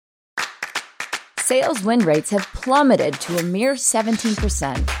sales win rates have plummeted to a mere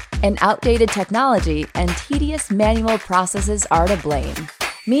 17%, and outdated technology and tedious manual processes are to blame.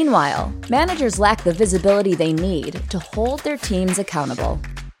 Meanwhile, managers lack the visibility they need to hold their teams accountable.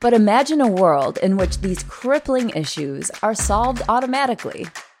 But imagine a world in which these crippling issues are solved automatically.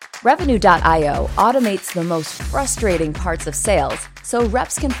 Revenue.io automates the most frustrating parts of sales so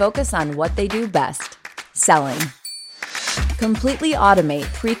reps can focus on what they do best: selling. Completely automate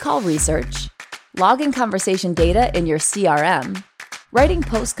pre-call research, logging conversation data in your CRM, writing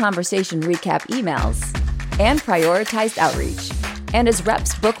post-conversation recap emails, and prioritized outreach. And as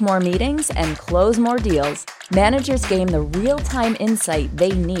reps book more meetings and close more deals, managers gain the real-time insight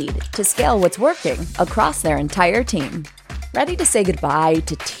they need to scale what's working across their entire team. Ready to say goodbye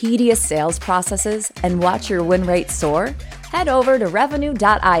to tedious sales processes and watch your win rate soar? Head over to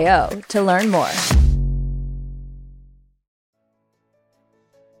Revenue.io to learn more.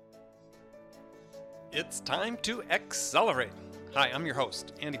 It's time to accelerate. Hi, I'm your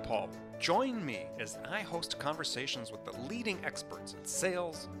host, Andy Paul. Join me as I host conversations with the leading experts in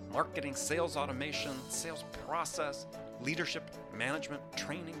sales, marketing, sales automation, sales process, leadership, management,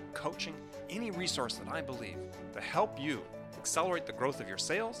 training, coaching, any resource that I believe to help you accelerate the growth of your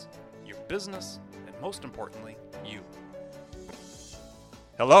sales, your business, and most importantly, you.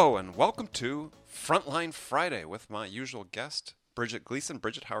 Hello, and welcome to Frontline Friday with my usual guest, Bridget Gleason.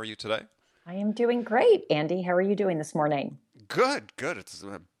 Bridget, how are you today? I am doing great, Andy. How are you doing this morning? Good. It's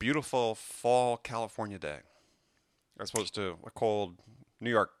a beautiful fall California day, as opposed to a cold New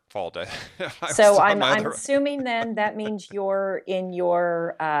York fall day. So I'm assuming then that means you're in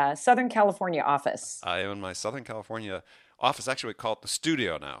your Southern California office. I am in my Southern California office. Actually, we call it the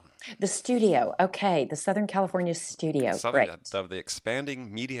studio now. The studio. Okay. The Southern California studio. Great. Of the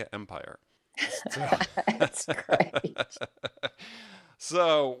expanding media empire. That's great.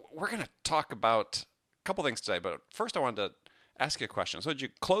 So we're going to talk about a couple things today, but first I wanted to ask you a question. So did you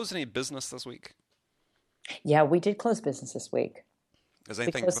close any business this week? Yeah, we did close business this week. Is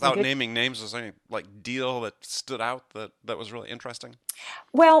anything, without naming names, is there any deal that stood out that was really interesting?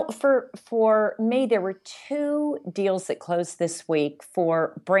 Well, for me, there were two deals that closed this week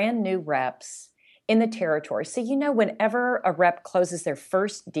for brand new reps in the territory. So, whenever a rep closes their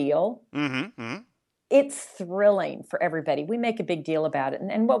first deal, it's thrilling for everybody. We make a big deal about it.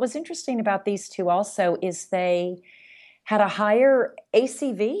 And what was interesting about these two also is they had a higher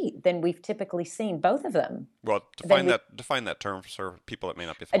ACV than we've typically seen, both of them. Well, define that term for people that may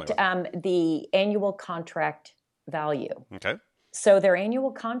not be familiar with it. The annual contract value. Okay. So their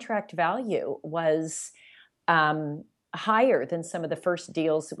annual contract value was higher than some of the first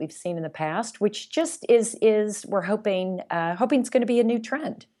deals that we've seen in the past, which just is we're hoping it's going to be a new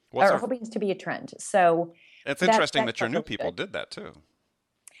trend. Hoping it's to be a trend. So it's interesting that your new people did that too.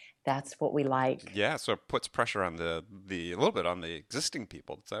 That's what we like. Yeah, so it puts pressure on a little bit on the existing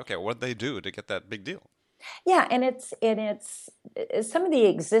people to say, okay, what did they do to get that big deal? Yeah, and it's some of the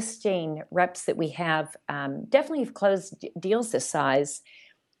existing reps that we have definitely have closed deals this size,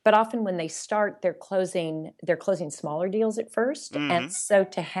 but often when they start, they're closing smaller deals at first, and so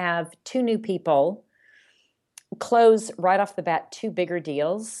to have two new people close right off the bat two bigger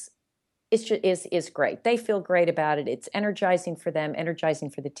deals is great. They feel great about it. It's energizing for them, energizing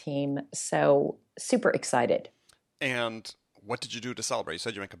for the team. So super excited. And what did you do to celebrate? You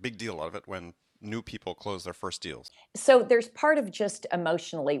said you make a big deal out of it when new people close their first deals. So there's part of just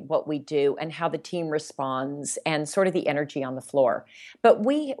emotionally what we do and how the team responds and sort of the energy on the floor. But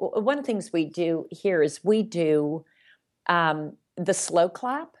one of the things we do here is we do the slow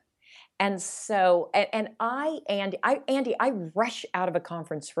clap. And so, Andy, I rush out of a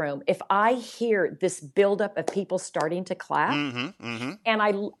conference room if I hear this buildup of people starting to clap, and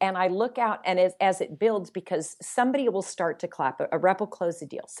I look out, and as it builds, because somebody will start to clap, a rep will close the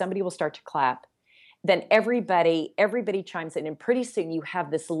deal, somebody will start to clap, then everybody chimes in, and pretty soon you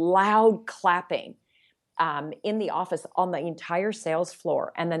have this loud clapping in the office on the entire sales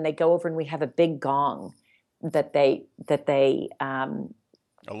floor, and then they go over and we have a big gong that they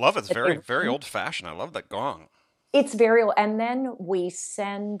I love it. It's very, very old-fashioned. I love that gong. It's very old. And then we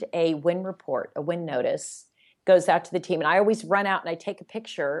send a win report, a win notice, goes out to the team. And I always run out and I take a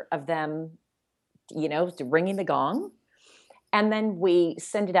picture of them, ringing the gong. And then we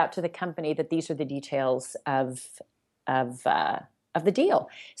send it out to the company that these are the details of the deal.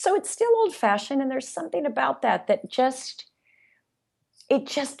 So it's still old-fashioned, and there's something about that just... it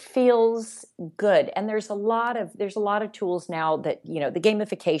just feels good. And there's a lot of tools now that, the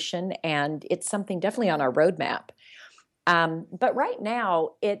gamification, and it's something definitely on our roadmap. But right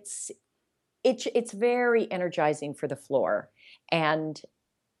now it's very energizing for the floor. And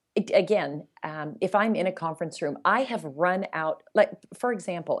again, if I'm in a conference room, I have run out. Like, for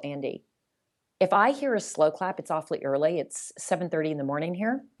example, Andy, if I hear a slow clap, it's awfully early. It's 7:30 in the morning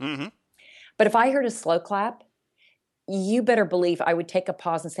here. Mm-hmm. But if I heard a slow clap, you better believe I would take a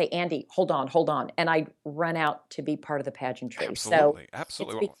pause and say, Andy, hold on. And I'd run out to be part of the pageantry. Absolutely. So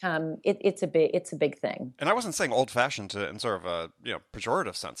Absolutely. it's a big thing. And I wasn't saying old-fashioned in sort of a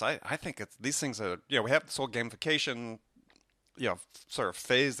pejorative sense. I think it's these things are we have this whole gamification sort of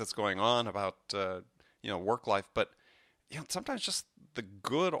phase that's going on about work life, but sometimes just the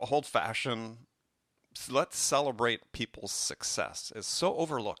good old-fashioned let's celebrate people's success is so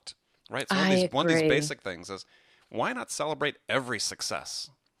overlooked, right? So one of these basic things is why not celebrate every success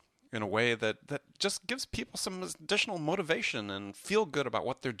in a way that just gives people some additional motivation and feel good about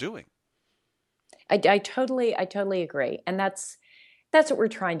what they're doing. I totally agree, and that's what we're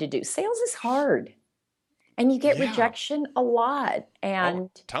trying to do. Sales is hard, and you get rejection a lot, and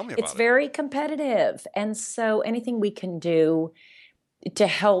tell me about it's very competitive. And so anything we can do to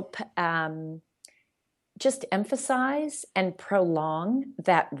help just emphasize and prolong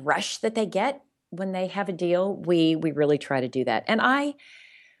that rush that they get when they have a deal, we really try to do that. And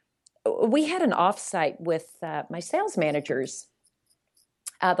we had an offsite with my sales managers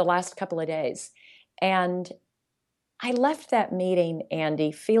the last couple of days, and I left that meeting,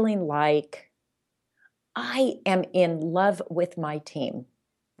 Andy, feeling like I am in love with my team.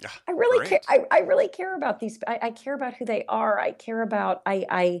 Yeah, I really care. I really care about these. I care about who they are.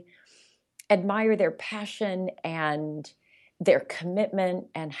 I admire their passion and their commitment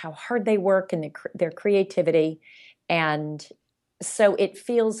and how hard they work and their creativity. And so it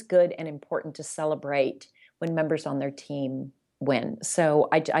feels good and important to celebrate when members on their team win. So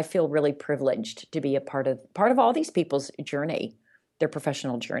I feel really privileged to be a part of all these people's journey, their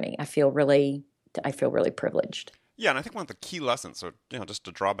professional journey. I feel really privileged. Yeah, and I think one of the key lessons, so just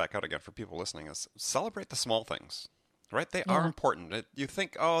to draw back out again for people listening, is celebrate the small things, right? They are important. You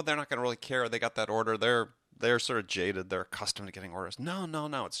think, oh, they're not going to really care. They got that order. They're sort of jaded. They're accustomed to getting orders. No.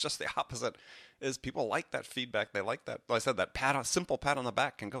 It's just the opposite. Is people like that feedback. They like that. Like I said, that simple pat on the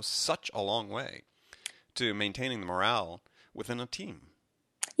back can go such a long way to maintaining the morale within a team.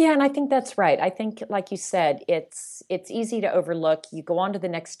 Yeah, and I think that's right. I think, like you said, it's easy to overlook. You go on to the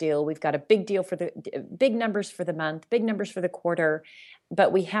next deal. We've got a big deal for the big numbers for the month, big numbers for the quarter,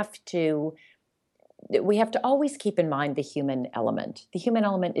 but we have to always keep in mind the human element. The human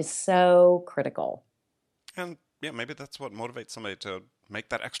element is so critical. And maybe that's what motivates somebody to make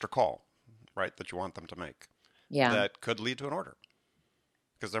that extra call, right? That you want them to make. Yeah. That could lead to an order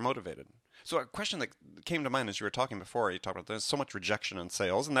because they're motivated. So a question that came to mind as you were talking before, you talked about there's so much rejection in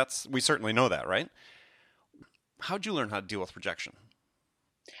sales, and we certainly know that, right? How'd you learn how to deal with rejection?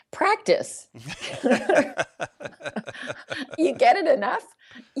 Practice. You get it enough,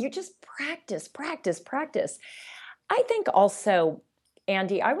 you just practice. I think also,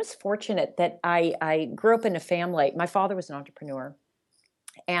 Andy, I was fortunate that I grew up in a family. My father was an entrepreneur,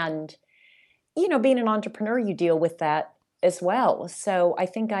 and being an entrepreneur, you deal with that as well. So I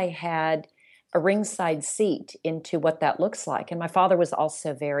think I had a ringside seat into what that looks like. And my father was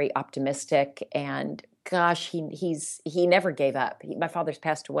also very optimistic, and gosh, he never gave up. My father's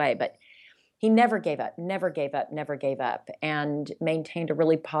passed away, but he never gave up, and maintained a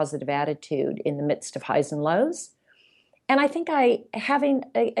really positive attitude in the midst of highs and lows. And I think having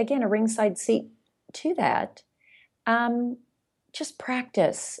a ringside seat to that, just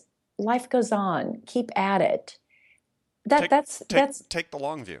practice. Life goes on. Keep at it. Take the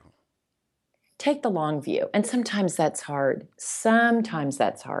long view. Take the long view. And sometimes that's hard.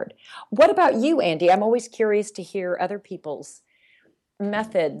 What about you, Andy? I'm always curious to hear other people's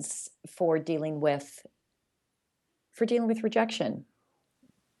methods for dealing with rejection.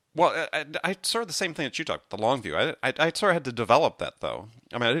 Well, I sort of the same thing that you talked, the long view. I sort of had to develop that, though.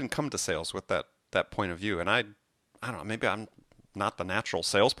 I mean, I didn't come to sales with that point of view. And I don't know, maybe I'm not the natural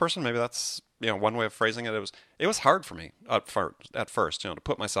salesperson. Maybe that's one way of phrasing it. It was hard for me at first, to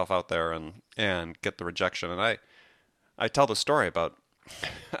put myself out there and get the rejection. And I tell the story about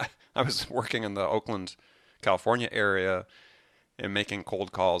I was working in the Oakland, California area and making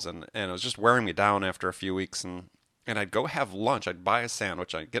cold calls, and it was just wearing me down after a few weeks. And I'd go have lunch. I'd buy a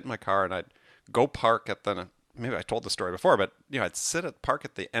sandwich. I'd get in my car and I'd go park at maybe I told the story before, but I'd park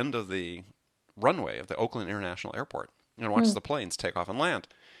at the end of the runway of the Oakland International Airport and watch the planes take off and land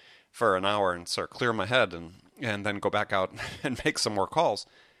for an hour and sort of clear my head and then go back out and make some more calls.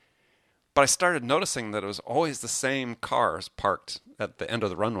 But I started noticing that it was always the same cars parked at the end of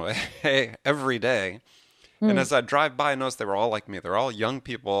the runway every day. And as I drive by, I noticed they were all like me. They're all young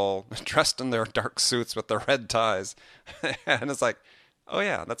people dressed in their dark suits with their red ties. And it's like, Oh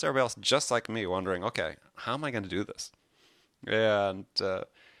yeah, that's everybody else just like me wondering, okay, how am I going to do this? And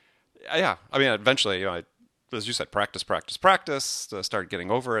yeah, I mean, eventually, as you said, practice, practice, practice to start getting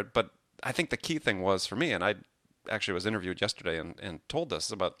over it. But I think the key thing was for me, and I actually was interviewed yesterday and told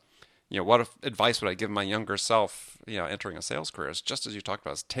this about, what advice would I give my younger self, entering a sales career? Is just as you talked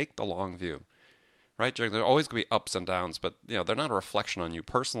about, is take the long view, right? There's always going to be ups and downs, but they're not a reflection on you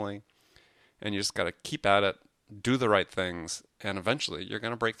personally, and you just got to keep at it, do the right things, and eventually you're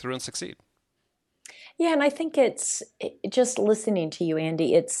going to break through and succeed. Yeah, and I think just listening to you,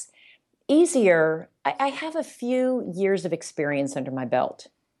 Andy, it's easier. I have a few years of experience under my belt.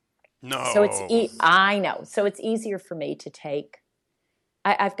 So No. I know. So it's easier for me to take.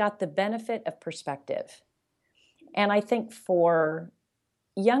 I've got the benefit of perspective. And I think for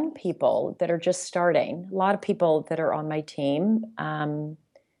young people that are just starting, a lot of people that are on my team,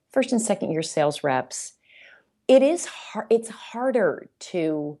 first and second year sales reps, it's harder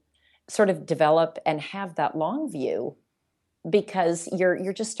to sort of develop and have that long view because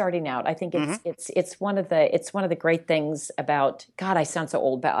you're just starting out. I think it's one of the great things about, God, I sound so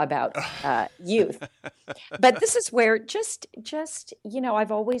old about youth. But this is where just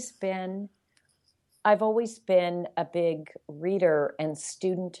I've always been a big reader and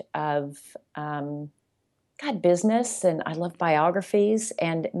student of business, and I love biographies,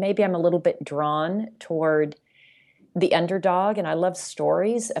 and maybe I'm a little bit drawn toward the underdog, and I love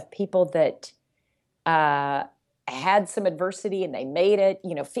stories of people that had some adversity and they made it.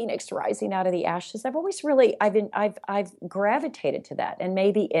 Phoenix rising out of the ashes. I've gravitated to that, and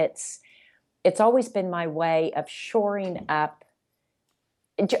maybe it's always been my way of shoring up,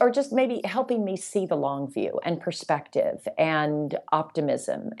 or just maybe helping me see the long view and perspective and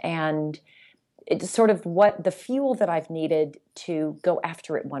optimism, and it's sort of what the fuel that I've needed to go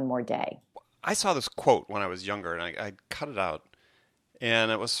after it one more day. I saw this quote when I was younger, and I cut it out,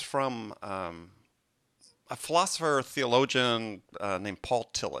 and it was from a philosopher, theologian named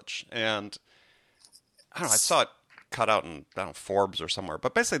Paul Tillich, and I don't know, I saw it cut out in, I don't know, Forbes or somewhere,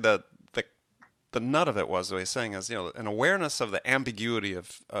 but basically the nut of it was what he's saying is, an awareness of the ambiguity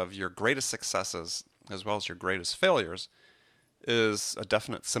of your greatest successes as well as your greatest failures is a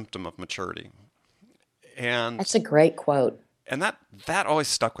definite symptom of maturity. And That's a great quote. And that always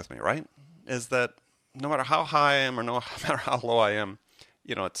stuck with me, right? Is that no matter how high I am or no matter how low I am,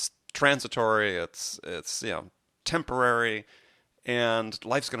 it's transitory, it's temporary, and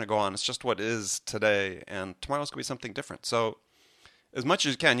life's going to go on. It's just what is today, and tomorrow's going to be something different. So as much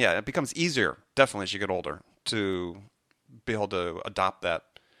as you can, it becomes easier, definitely, as you get older, to be able to adopt that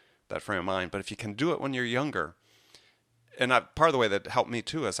frame of mind. But if you can do it when you're younger, and part of the way that helped me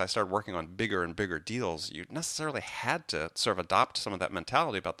too, as I started working on bigger and bigger deals, you necessarily had to sort of adopt some of that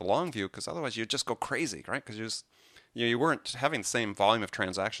mentality about the long view, because otherwise you'd just go crazy, right? Because you weren't having the same volume of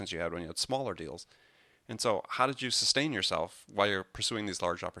transactions you had when you had smaller deals. And so how did you sustain yourself while you're pursuing these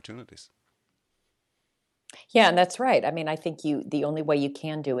large opportunities? Yeah, and that's right. I mean, I think the only way you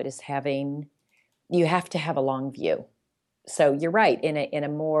can do it is you have to have a long view. So you're right, in a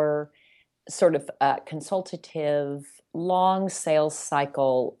more sort of consultative, long sales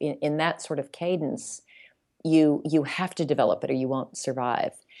cycle, in that sort of cadence, you have to develop it or you won't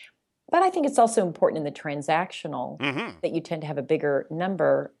survive. But I think it's also important in the transactional that you tend to have a bigger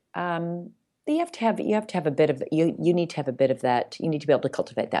number. You have to have a bit of you need to have a bit of that. You need to be able to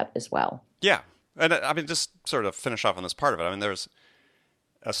cultivate that as well. Yeah. And I mean, just sort of finish off on this part of it. I mean, there's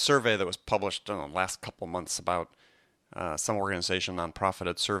a survey that was published in the last couple of months about some organization, nonprofit,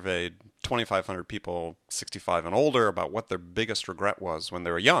 had surveyed 2,500 people 65 and older about what their biggest regret was when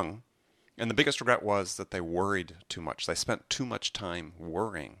they were young. And the biggest regret was that they worried too much. They spent too much time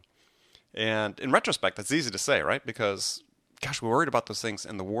worrying. And in retrospect, that's easy to say, right? Because, gosh, we worried about those things,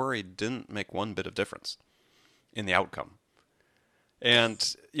 and the worry didn't make one bit of difference in the outcome.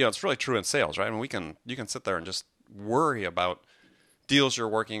 And, it's really true in sales, right? I mean, you can sit there and just worry about deals you're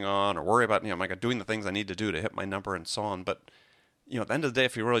working on, or worry about, am I doing the things I need to do to hit my number and so on. But, at the end of the day,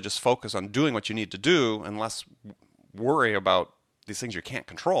 if you really just focus on doing what you need to do and less worry about these things you can't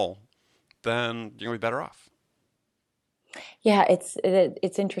control, then you're going to be better off. Yeah, it's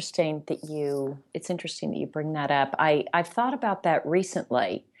interesting that you bring that up. I've thought about that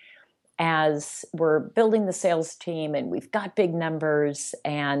recently as we're building the sales team, and we've got big numbers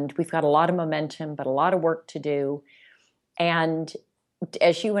and we've got a lot of momentum, but a lot of work to do. And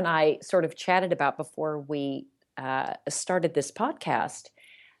as you and I sort of chatted about before we started this podcast,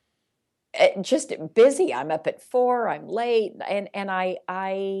 just busy. I'm up at 4, I'm late, and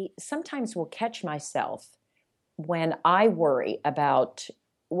I sometimes will catch myself when I worry about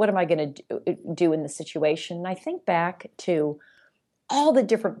what am I going to do in the situation. And I think back to all the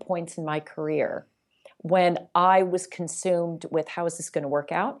different points in my career when I was consumed with how is this going to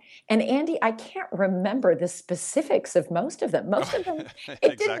work out. And Andy, I can't remember the specifics of most of them. Most of them,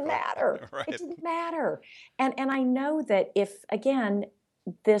 it didn't matter. Right. It didn't matter. And I know that if, again,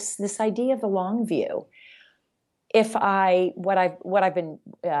 this idea of the long view, what I've been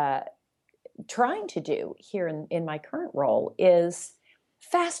trying to do here in my current role is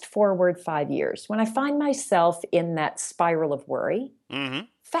fast forward 5 years. When I find myself in that spiral of worry,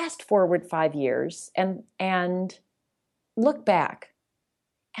 fast forward 5 years and look back.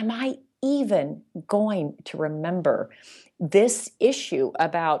 Am I even going to remember this issue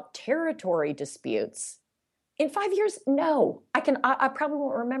about territory disputes in 5 years? No, I probably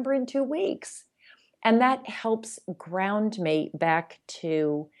won't remember in 2 weeks. And that helps ground me back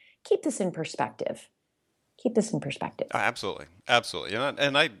to keep this in perspective. Keep this in perspective. Absolutely. Absolutely.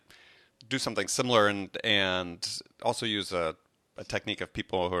 And I do something similar and also use a technique of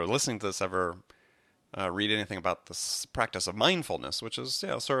people who are listening to this ever read anything about this practice of mindfulness, which is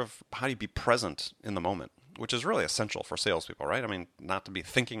sort of how do you be present in the moment, which is really essential for salespeople, right? I mean, not to be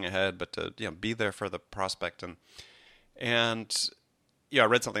thinking ahead, but to be there for the prospect. And I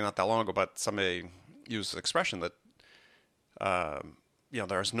read something not that long ago about somebody used the expression that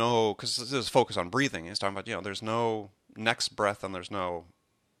there's no, because this is focus on breathing. He's talking about there's no next breath and there's no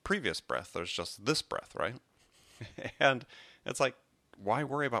previous breath. There's just this breath, right? And it's like, why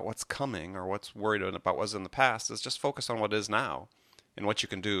worry about what's coming or what's worried about what's in the past? Is just focus on what is now and what you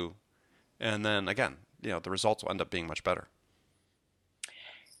can do. And then again, the results will end up being much better.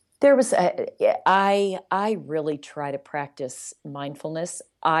 I really try to practice mindfulness.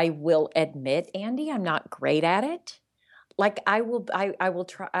 I will admit, Andy, I'm not great at it. Like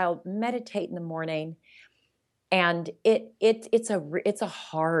I'll meditate in the morning, and it's a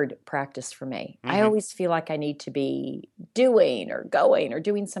hard practice for me. I always feel like I need to be doing or going or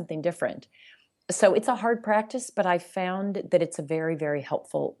doing something different. So it's a hard practice, but I found that it's a very, very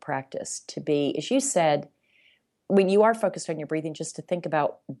helpful practice to be, as you said, when you are focused on your breathing, just to think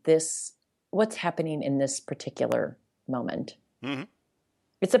about this, what's happening in this particular moment. Mm-hmm.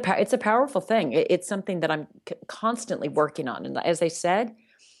 It's a powerful thing. It's something that I'm constantly working on. And as I said,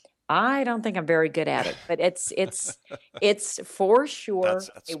 I don't think I'm very good at it, but it's for sure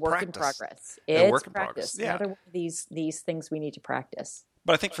that's a work practice. In progress. It's work in practice. Progress. Yeah. Another one of these things we need to practice.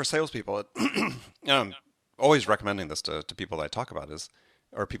 But I think for salespeople, I'm always recommending this to people that I talk about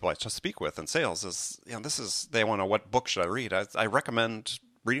or people I just speak with in sales is, they want to know what book should I read. I recommend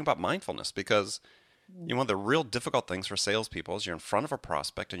reading about mindfulness because one of the real difficult things for salespeople is you're in front of a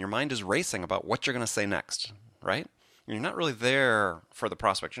prospect and your mind is racing about what you're going to say next, right? You're not really there for the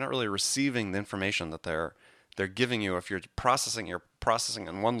prospect. You're not really receiving the information that they're giving you. If you're processing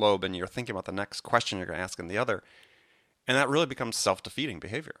in one lobe and you're thinking about the next question you're going to ask in the other. And that really becomes self-defeating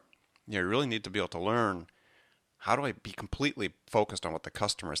behavior. You really need to be able to learn, how do I be completely focused on what the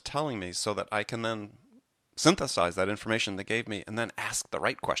customer is telling me so that I can then synthesize that information they gave me and then ask the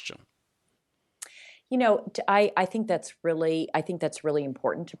right question? I think that's really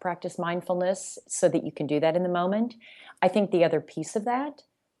important to practice mindfulness so that you can do that in the moment. I think the other piece of that,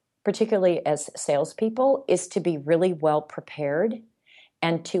 particularly as salespeople, is to be really well prepared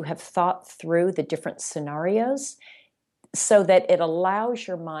and to have thought through the different scenarios so that it allows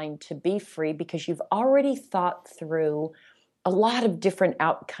your mind to be free because you've already thought through a lot of different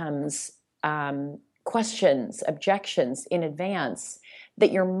outcomes, questions, objections in advance,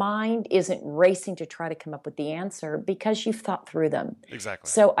 that your mind isn't racing to try to come up with the answer because you've thought through them. Exactly.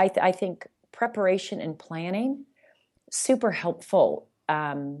 So I think preparation and planning, super helpful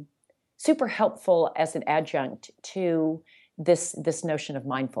as an adjunct to this notion of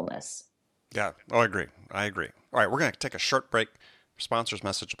mindfulness. Yeah, I agree. All right, we're going to take a short break. Sponsor's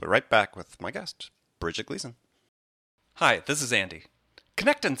message. We'll be right back with my guest, Bridget Gleason. Hi, this is Andy.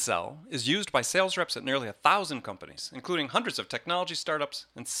 Connect and Sell is used by sales reps at nearly 1,000 companies, including hundreds of technology startups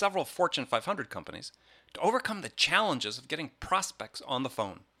and several Fortune 500 companies, to overcome the challenges of getting prospects on the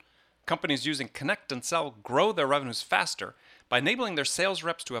phone. Companies using Connect and Sell grow their revenues faster by enabling their sales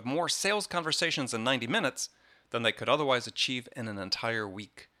reps to have more sales conversations in 90 minutes than they could otherwise achieve in an entire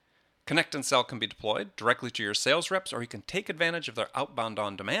week. Connect and Sell can be deployed directly to your sales reps, or you can take advantage of their outbound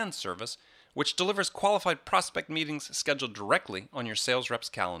on-demand service, which delivers qualified prospect meetings scheduled directly on your sales reps'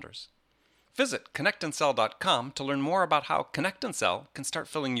 calendars. Visit connectandsell.com to learn more about how Connect and Sell can start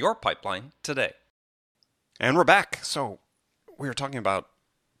filling your pipeline today. And we're back. So we were talking about,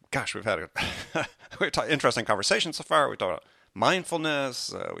 we've had interesting conversation so far. We talked about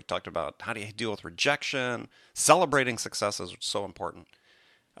mindfulness. We talked about how do you deal with rejection, celebrating successes, which is so important.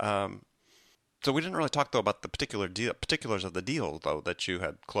 So we didn't really talk though about the particulars of the deal though that you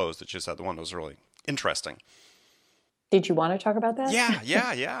had closed. That you said the one that was really interesting. Did you want to talk about that?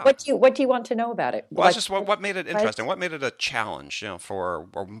 Yeah. What do you want to know about it? Well, Like, it's just what made it interesting. What made it a challenge? Or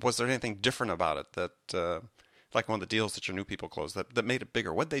was there anything different about it that, like one of the deals that your new people closed, that made it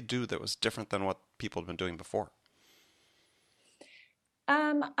bigger? What did they do that was different than what people had been doing before?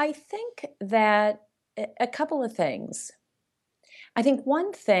 I think that a couple of things. I think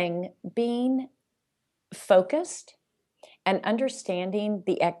one thing, being focused and understanding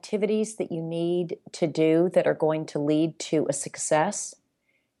the activities that you need to do that are going to lead to a success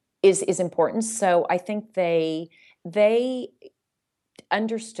is important. So I think they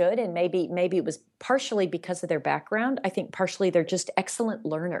understood, and maybe it was partially because of their background. I think partially they're just excellent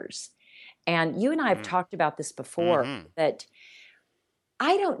learners. And you and I have talked about this before, that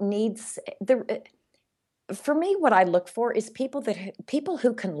I don't need the. For me, what I look for is people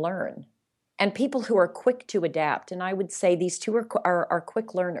who can learn, and people who are quick to adapt. And I would say these two are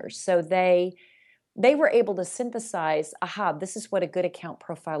quick learners. So they were able to synthesize, this is what a good account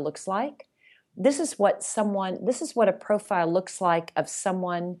profile looks like. This is what a profile looks like of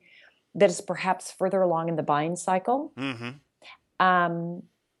someone that is perhaps further along in the buying cycle.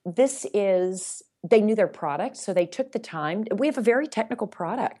 They knew their product, so they took the time. We have a very technical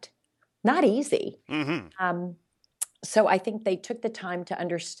product, not easy. So I think they took the time to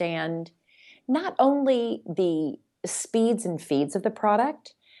understand not only the speeds and feeds of the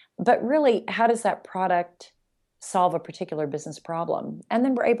product, but really how does that product solve a particular business problem? And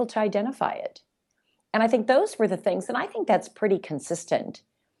then we're able to identify it. And I think those were the things, and I think that's pretty consistent,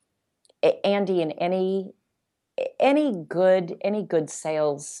 Andy, in any good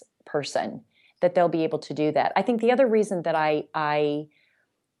sales person, that they'll be able to do that. I think the other reason that I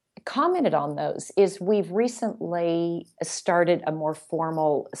commented on those is we've recently started a more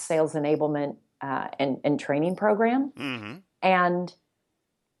formal sales enablement and training program. And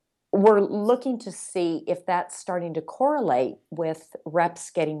we're looking to see if that's starting to correlate with reps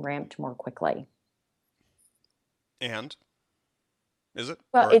getting ramped more quickly. And is it?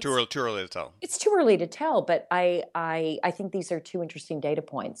 Well, or too early to tell? It's too early to tell, but I think these are two interesting data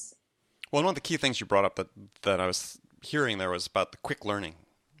points. Well, one of the key things you brought up that I was hearing there was about the quick learning.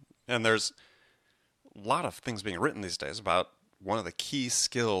 And there's a lot of things being written these days about one of the key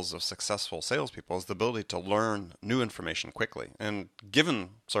skills of successful salespeople is the ability to learn new information quickly. And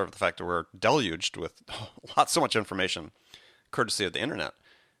given sort of the fact that we're deluged with so much information, courtesy of the internet,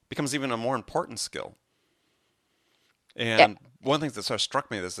 becomes even a more important skill. And one of the things that sort of struck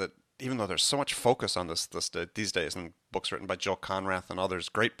me is that even though there's so much focus on this these days, and books written by Jill Conrath and others,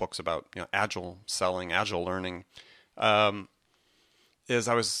 great books about agile selling, agile learning, is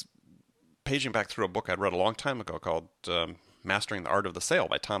I was paging back through a book I'd read a long time ago called Mastering the Art of the Sale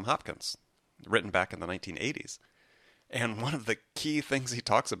by Tom Hopkins, written back in the 1980s. And one of the key things he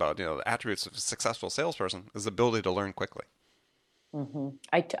talks about, the attributes of a successful salesperson, is the ability to learn quickly.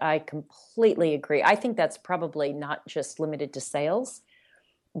 I completely agree. I think that's probably not just limited to sales,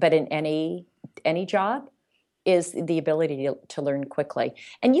 but in any job, is the ability to learn quickly.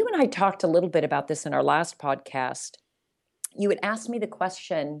 And you and I talked a little bit about this in our last podcast. You had asked me the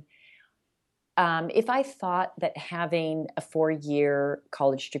question, if I thought that having a 4-year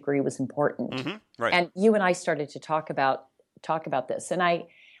college degree was important. Right. And you and I started to talk about this. And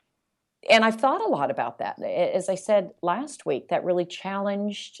I've thought a lot about that. As I said last week, that really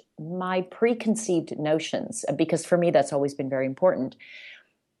challenged my preconceived notions, because for me, that's always been very important.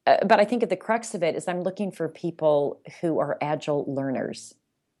 But I think at the crux of it is I'm looking for people who are agile learners.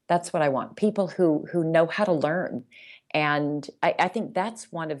 That's what I want, people who know how to learn. And I think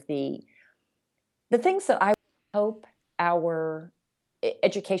that's one of the things that I hope our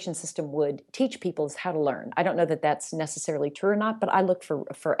education system would teach people is how to learn. I don't know that that's necessarily true or not, but I look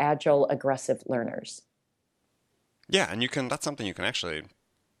for agile, aggressive learners. Yeah, and that's something you can actually,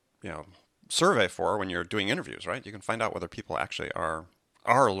 survey for when you're doing interviews, right? You can find out whether people actually are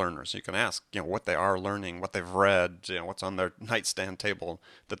learners. You can ask, what they are learning, what they've read, what's on their nightstand table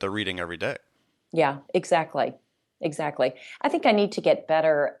that they're reading every day. Yeah, exactly. I think I need to get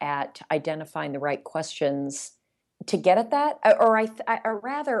better at identifying the right questions to get at that, or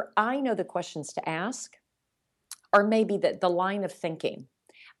rather, I know the questions to ask, or maybe the line of thinking,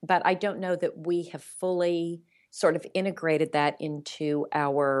 but I don't know that we have fully sort of integrated that into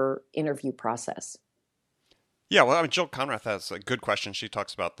our interview process. Yeah, well, Jill Conrath has a good question she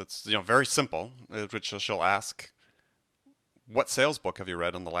talks about that's very simple, which she'll ask, what sales book have you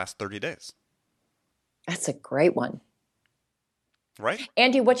read in the last 30 days? That's a great one. Right?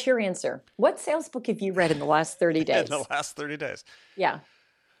 Andy, what's your answer? What sales book have you read in the last 30 days? In the last 30 days. Yeah.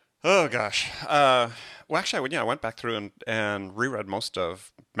 Oh gosh. Well, actually, I went back through and reread most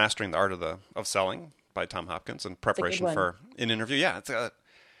of Mastering the Art of Selling by Tom Hopkins in It's a good preparation one. for an interview. Yeah,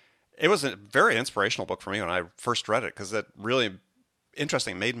 it was a very inspirational book for me when I first read it because it really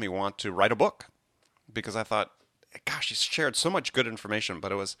interesting made me want to write a book because I thought, gosh, he shared so much good information,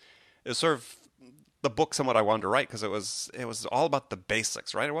 but it was sort of the book somewhat I wanted to write because it was all about the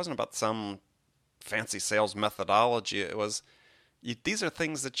basics, right? It wasn't about some fancy sales methodology. It was these are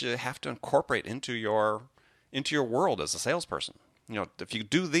things that you have to incorporate into your world as a salesperson. You know, if you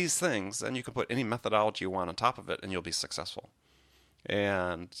do these things, then you can put any methodology you want on top of it, and you'll be successful.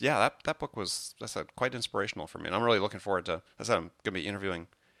 And yeah, that book was, I said, quite inspirational for me. And I'm really looking forward to. I said I'm going to be interviewing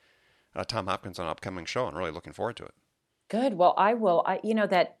Tom Hopkins on an upcoming show, and really looking forward to it. Good. Well, I will. You know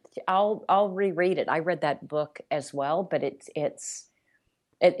that I'll reread it. I read that book as well, but it's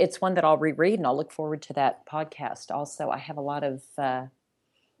one that I'll reread, and I'll look forward to that podcast. Also, I have a lot of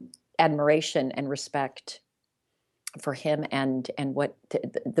admiration and respect for him and what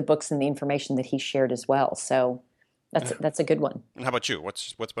the books and the information that he shared as well. So that's a good one. And how about you?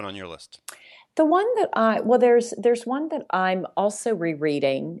 What's been on your list? The one that there's one that I'm also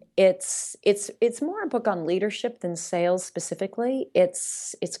rereading. It's more a book on leadership than sales specifically.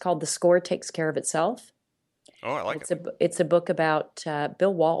 It's called The Score Takes Care of Itself. Oh, I like it. It's a book about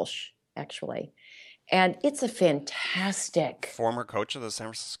Bill Walsh actually, and it's a fantastic Former coach of the San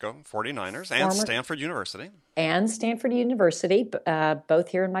Francisco 49ers and former Stanford University. and Stanford University, both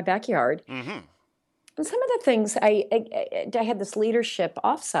here in my backyard. Mm-hmm. And some of the things I had this leadership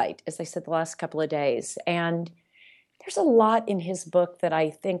offsite, as I said, the last couple of days, and there's a lot in his book that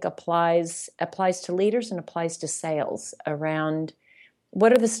I think applies to leaders and applies to sales around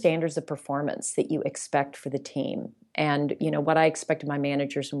what are the standards of performance that you expect for the team, and what I expect of my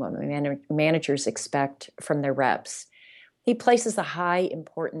managers and what my managers expect from their reps. He places a high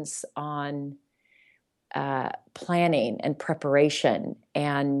importance on planning and preparation,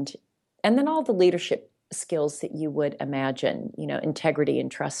 and then all the leadership skills that you would imagine, integrity and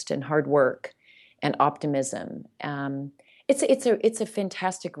trust and hard work and optimism. It's a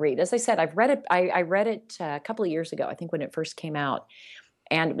fantastic read. As I said, I've read it. I read it a couple of years ago, I think, when it first came out,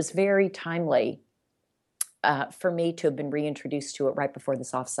 and it was very timely for me to have been reintroduced to it right before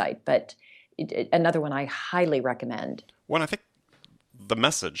this offsite. But another one I highly recommend. Well, I think the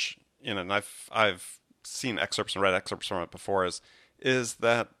message in it, and I've seen excerpts and read excerpts from it before, is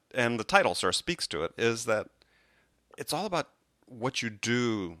that, and the title sort of speaks to it, is that it's all about what you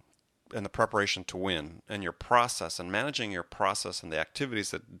do in the preparation to win and your process and managing your process and the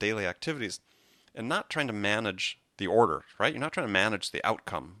activities, the daily activities, and not trying to manage the order, right? You're not trying to manage the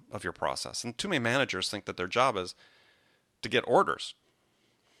outcome of your process. And too many managers think that their job is to get orders.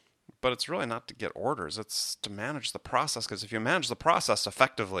 But it's really not to get orders. It's to manage the process, because if you manage the process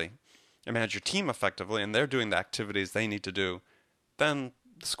effectively and manage your team effectively and they're doing the activities they need to do, then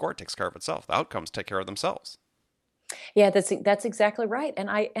the score takes care of itself. The outcomes take care of themselves. Yeah, that's exactly right. And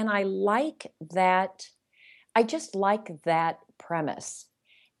I like that. I just like that premise.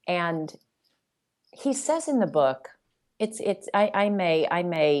 And he says in the book, I may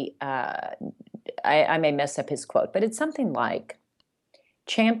mess up his quote, but it's something like,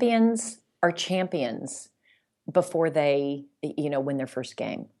 champions are champions before they win their first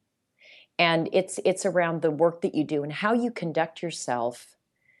game. And it's around the work that you do and how you conduct yourself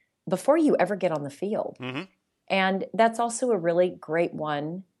before you ever get on the field. Mm-hmm. And that's also a really great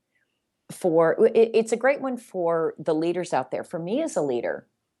one it's a great one for the leaders out there. For me as a leader,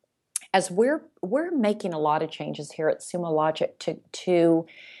 as we're making a lot of changes here at Sumo Logic to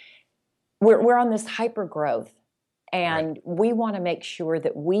we're on this hyper growth, and Right. we want to make sure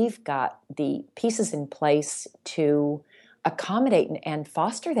that we've got the pieces in place to accommodate and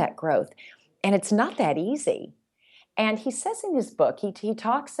foster that growth. And it's not that easy. And he says in his book, he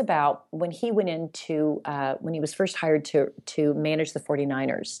talks about when he went into, when he was first hired to manage the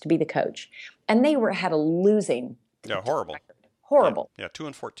 49ers, to be the coach. And they had a losing Horrible. record. Horrible. Yeah,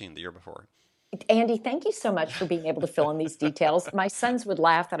 2-14 the year before. Andy, thank you so much for being able to fill in these details. My sons would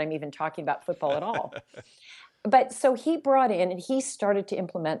laugh that I'm even talking about football at all. But so he brought in and he started to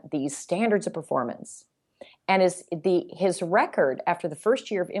implement these standards of performance. And his record after the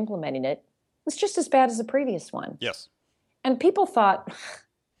first year of implementing it was just as bad as the previous one. Yes. And people thought,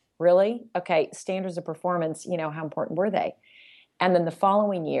 really? Okay, standards of performance, how important were they? And then the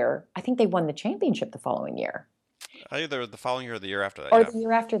following year, I think they won the championship the following year. Either the following year or the year after that. Or Yeah. the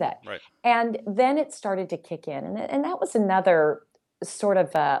year after that. Right. And then it started to kick in. And that was another sort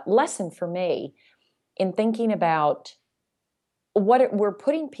of lesson for me in thinking about we're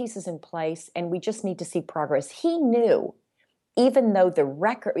putting pieces in place and we just need to see progress. He knew even though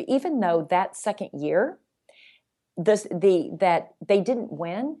that second year, that they didn't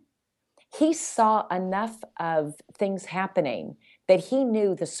win, he saw enough of things happening that he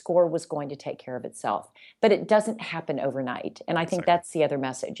knew the score was going to take care of itself. But it doesn't happen overnight. And I think that's the other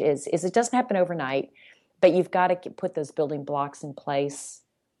message is it doesn't happen overnight, but you've got to put those building blocks in place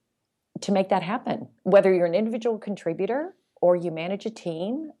to make that happen. Whether you're an individual contributor or you manage a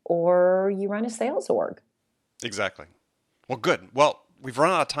team or you run a sales org. Exactly. Well, good. Well, we've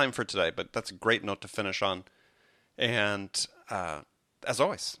run out of time for today, but that's a great note to finish on. And as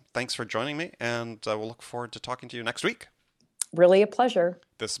always, thanks for joining me, and we'll look forward to talking to you next week. Really a pleasure.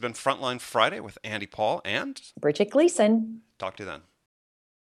 This has been Frontline Friday with Andy Paul and Bridget Gleason. Talk to you then.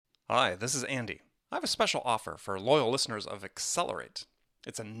 Hi, this is Andy. I have a special offer for loyal listeners of Accelerate.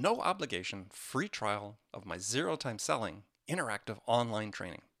 It's a no-obligation free trial of my zero-time selling interactive online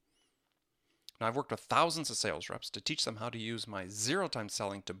training. Now, I've worked with thousands of sales reps to teach them how to use my zero-time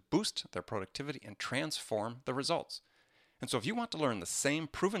selling to boost their productivity and transform the results. And so if you want to learn the same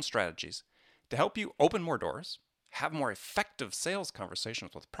proven strategies to help you open more doors, have more effective sales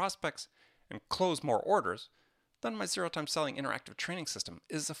conversations with prospects, and close more orders, then my zero-time selling interactive training system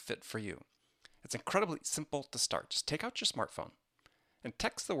is a fit for you. It's incredibly simple to start. Just take out your smartphone and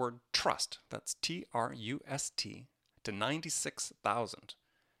text the word TRUST, that's TRUST, to 96,000.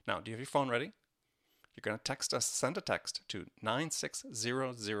 Now, do you have your phone ready? You're going to send a text to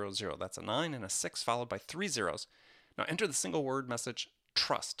 96000. That's a 9 and a 6 followed by 3 zeros. Now enter the single word message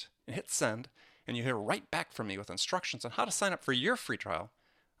TRUST and hit send, and you hear right back from me with instructions on how to sign up for your free trial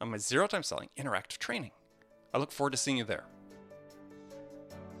on my zero-time selling interactive training. I look forward to seeing you there.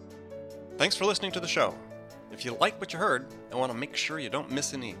 Thanks for listening to the show. If you like what you heard and want to make sure you don't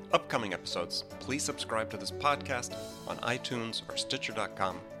miss any upcoming episodes, please subscribe to this podcast on iTunes or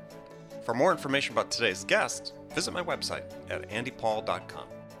Stitcher.com. For more information about today's guest, visit my website at andypaul.com.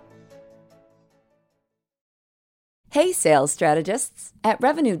 Hey, sales strategists. At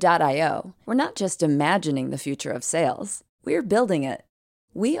Revenue.io, we're not just imagining the future of sales, we're building it.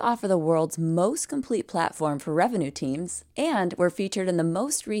 We offer the world's most complete platform for revenue teams, and we're featured in the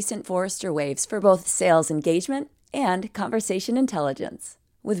most recent Forrester Waves for both sales engagement and conversation intelligence.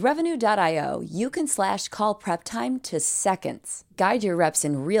 With Revenue.io, you can slash call prep time to seconds, guide your reps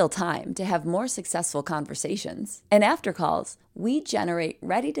in real time to have more successful conversations. And after calls, we generate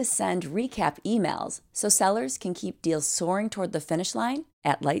ready-to-send recap emails so sellers can keep deals soaring toward the finish line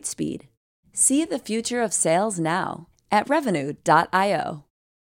at light speed. See the future of sales now at Revenue.io.